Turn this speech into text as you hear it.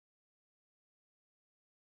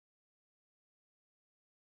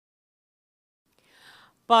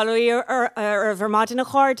Balúir ar bhar na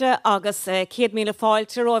cháirde agus 100 míle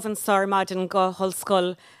fáilte roimhan sár maidin go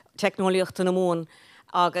thulscoil technoliaachta na mún.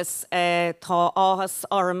 Agus tá áthas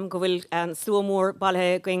orm go bhfuil an suamór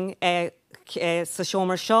bailthe going sa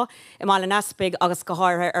seomar seo I mála naspig agus go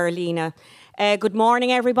háirthe ar lína. Good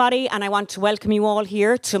morning, everybody, and I want to welcome you all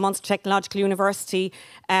here to Munster Technological University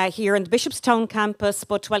here in the Bishopstown campus,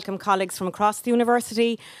 but to welcome colleagues from across the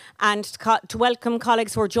university and to welcome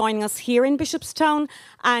colleagues who are joining us here in Bishopstown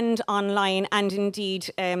and online, and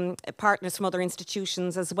indeed partners from other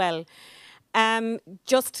institutions as well. I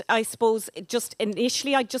suppose,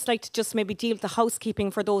 initially, I'd just like to maybe deal with the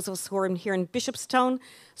housekeeping for those of us who are here in Bishopstown.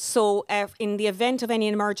 So in the event of any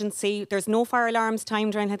emergency, there's no fire alarms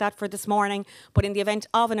timed or anything like that for this morning, but in the event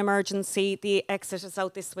of an emergency, the exit is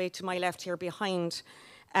out this way to my left here behind.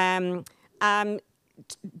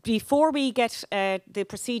 Before we get the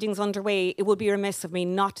proceedings underway, it would be remiss of me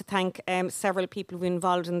not to thank several people who are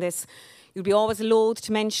involved in this. You'll be always loath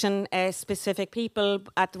to mention specific people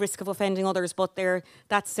at the risk of offending others, but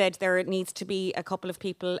that said, there needs to be a couple of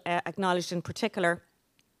people acknowledged in particular.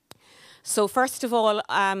 So first of all,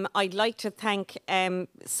 I'd like to thank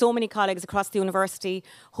so many colleagues across the university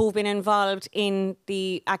who've been involved in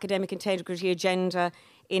the academic integrity agenda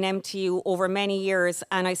in MTU over many years.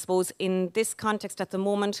 And I suppose in this context at the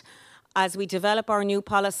moment, as we develop our new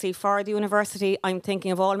policy for the university, I'm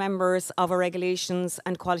thinking of all members of our regulations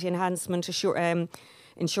and quality enhancement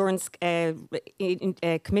insurance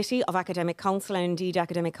committee of Academic Council and indeed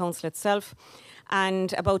Academic Council itself.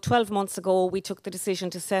 And about 12 months ago, we took the decision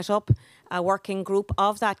to set up a working group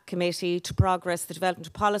of that committee to progress the development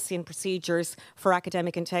of policy and procedures for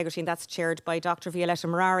academic integrity, and that's chaired by Dr. Violetta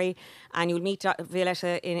Murari. And you'll meet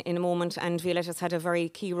Violetta in a moment, and Violetta's had a very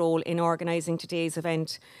key role in organising today's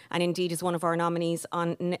event, and indeed is one of our nominees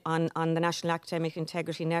on the National Academic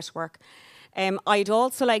Integrity Network. I'd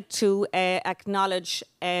also like to acknowledge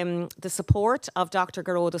the support of Dr.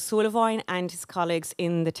 Garrod O'Sullivan and his colleagues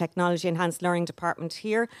in the Technology Enhanced Learning Department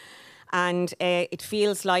here. And it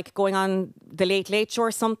feels like going on the Late Show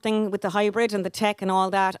or something with the hybrid and the tech and all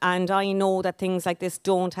that. And I know that things like this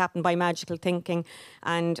don't happen by magical thinking.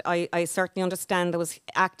 And I certainly understand there was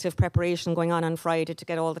active preparation going on Friday to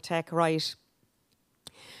get all the tech right.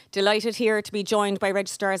 Delighted here to be joined by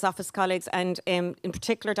Registrar's Office colleagues and in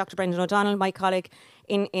particular Dr. Brendan O'Donnell, my colleague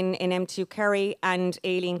in MTU Kerry, and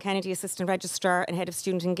Elaine Kennedy, Assistant Registrar and Head of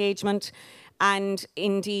Student Engagement. And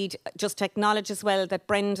indeed, just to acknowledge as well that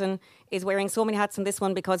Brendan is wearing so many hats on this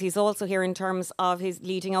one because he's also here in terms of his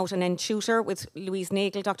leading out an NTUTOR with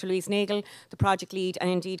Dr. Louise Nagel, the project lead, and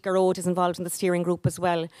indeed Garrod is involved in the steering group as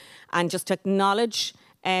well. And just to acknowledge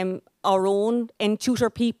our own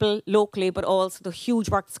NTUTOR people locally, but also the huge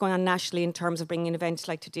work that's going on nationally in terms of bringing events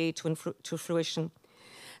like today to fruition.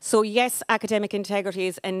 So yes, academic integrity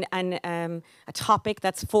is a topic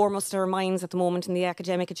that's foremost in our minds at the moment in the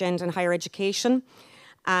academic agenda in higher education.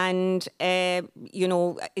 And, you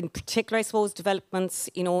know, in particular, I suppose, developments,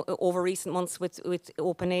 you know, over recent months with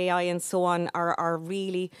OpenAI and so on are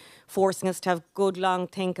really forcing us to have good long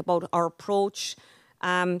think about our approach.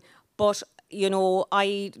 But you know,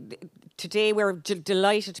 today we're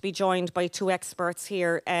delighted to be joined by two experts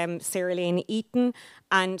here, Elaine Eaton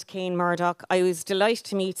and Kane Murdoch. I was delighted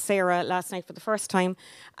to meet Sarah last night for the first time,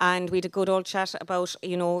 and we had a good old chat about,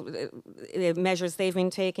 you know, measures they've been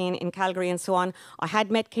taking in Calgary and so on. I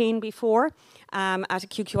had met Kane before at a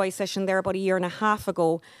QQI session there about a year and a half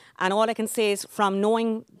ago, and all I can say is from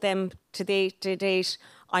knowing them to date,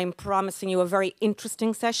 I'm promising you a very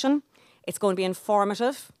interesting session. It's going to be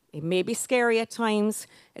informative. It may be scary at times,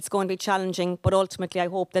 it's going to be challenging, but ultimately I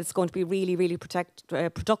hope that it's going to be really, really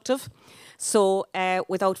productive. So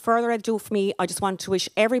without further ado for me, I just want to wish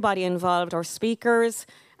everybody involved, our speakers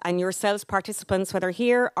and yourselves, participants, whether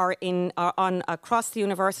here or on across the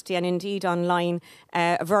university and indeed online,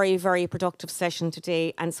 a very, very productive session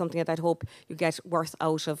today and something that I hope you get worth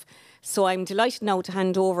out of. So I'm delighted now to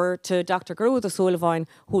hand over to Dr. Garrod O'Sullivan,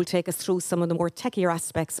 who will take us through some of the more techier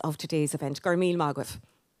aspects of today's event. Garmil Magwif.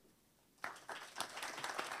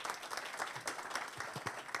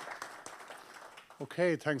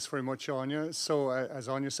 Okay, thanks very much, Anya. So, as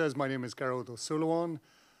Anya says, my name is Garrod O'Sullivan.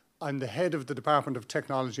 I'm the head of the Department of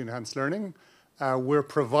Technology Enhanced Learning. We're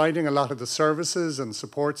providing a lot of the services and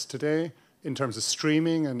supports today in terms of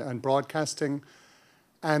streaming and broadcasting.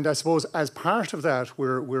 And I suppose as part of that,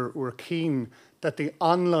 we're keen that the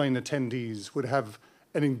online attendees would have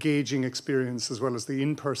an engaging experience as well as the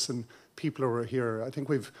in-person people who are here. I think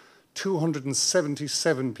we've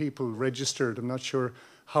 277 people registered. I'm not sure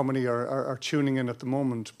how many are tuning in at the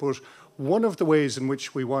moment, but one of the ways in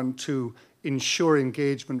which we want to ensure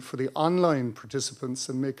engagement for the online participants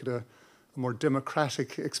and make it a more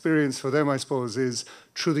democratic experience for them, I suppose, is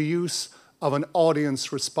through the use of an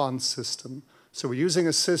audience response system. So we're using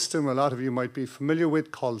a system a lot of you might be familiar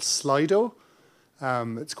with called Slido.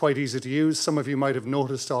 It's quite easy to use. Some of you might have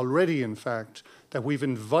noticed already, in fact, that we've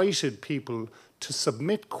invited people to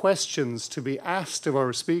submit questions to be asked of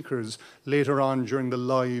our speakers later on during the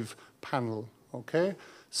live panel, okay?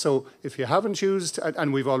 So if you haven't used,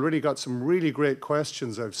 and we've already got some really great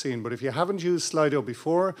questions I've seen, but if you haven't used Slido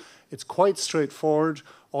before, it's quite straightforward.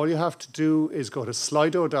 All you have to do is go to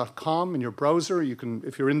slido.com in your browser. You can,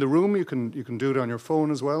 if you're in the room, you can do it on your phone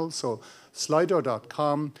as well. So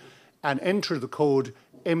slido.com and enter the code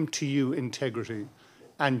MTU Integrity.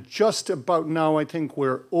 And just about now, I think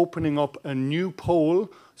we're opening up a new poll,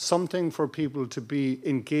 something for people to be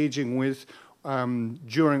engaging with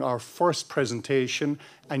during our first presentation.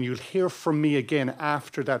 And you'll hear from me again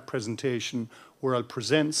after that presentation, where I'll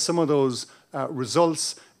present some of those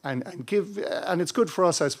results and it's good for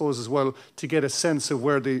us, I suppose, as well, to get a sense of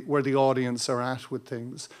where the audience are at with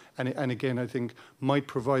things. And again, I think might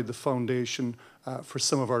provide the foundation for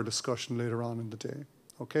some of our discussion later on in the day.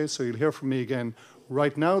 Okay, so you'll hear from me again.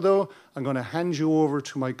 Right now, though, I'm going to hand you over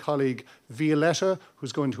to my colleague, Violetta,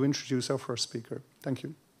 who's going to introduce our first speaker. Thank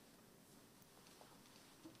you.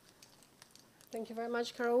 Thank you very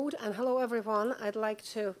much, Carol. And hello, everyone. I'd like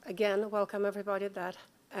to, again, welcome everybody that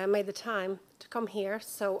made the time to come here.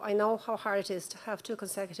 So I know how hard it is to have 2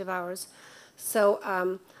 consecutive hours. So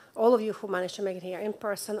all of you who managed to make it here in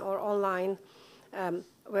person or online,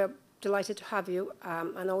 we're delighted to have you.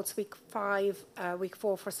 I know it's week 5, week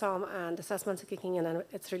 4 for some, and assessments are kicking in, and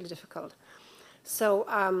it's really difficult.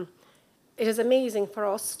 So it is amazing for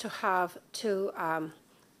us to have 2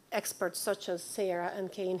 experts such as Sarah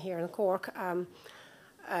and Kane here in Cork.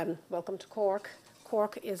 Welcome to Cork.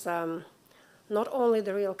 Cork is not only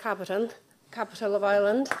the real capital of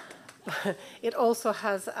Ireland, it also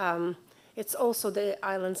has, it's also the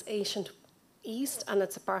island's ancient east, and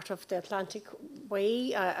it's a part of the Atlantic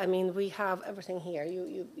Way. I mean, we have everything here.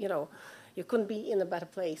 You know, you couldn't be in a better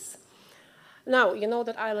place. Now, you know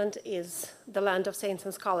that Ireland is the land of saints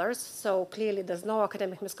and scholars, so clearly there's no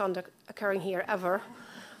academic misconduct occurring here ever.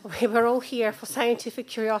 We were all here for scientific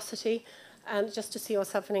curiosity and just to see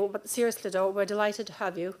what's happening. But seriously, though, we're delighted to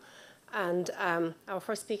have you. And our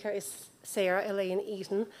first speaker is Sarah Elaine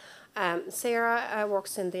Eaton. Sarah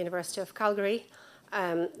works in the University of Calgary.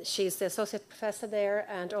 She's the associate professor there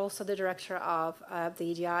and also the director of the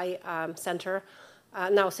EDI Centre.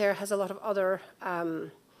 Now, Sarah has a lot of other,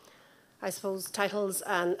 I suppose, titles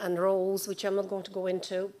and roles, which I'm not going to go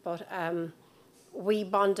into, but we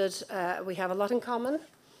bonded, we have a lot in common.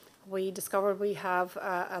 We discovered we have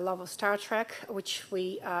a love of Star Trek, which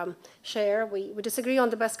we share. We disagree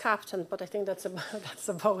on the best captain, but I think that's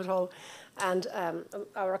about all. And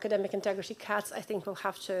our academic integrity cats, I think, will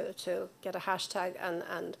have to get a hashtag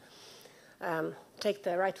and take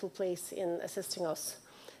the rightful place in assisting us.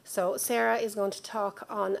 So Sarah is going to talk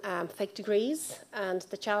on fake degrees and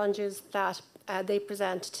the challenges that they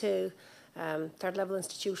present to third-level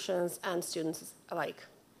institutions and students alike.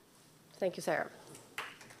 Thank you, Sarah.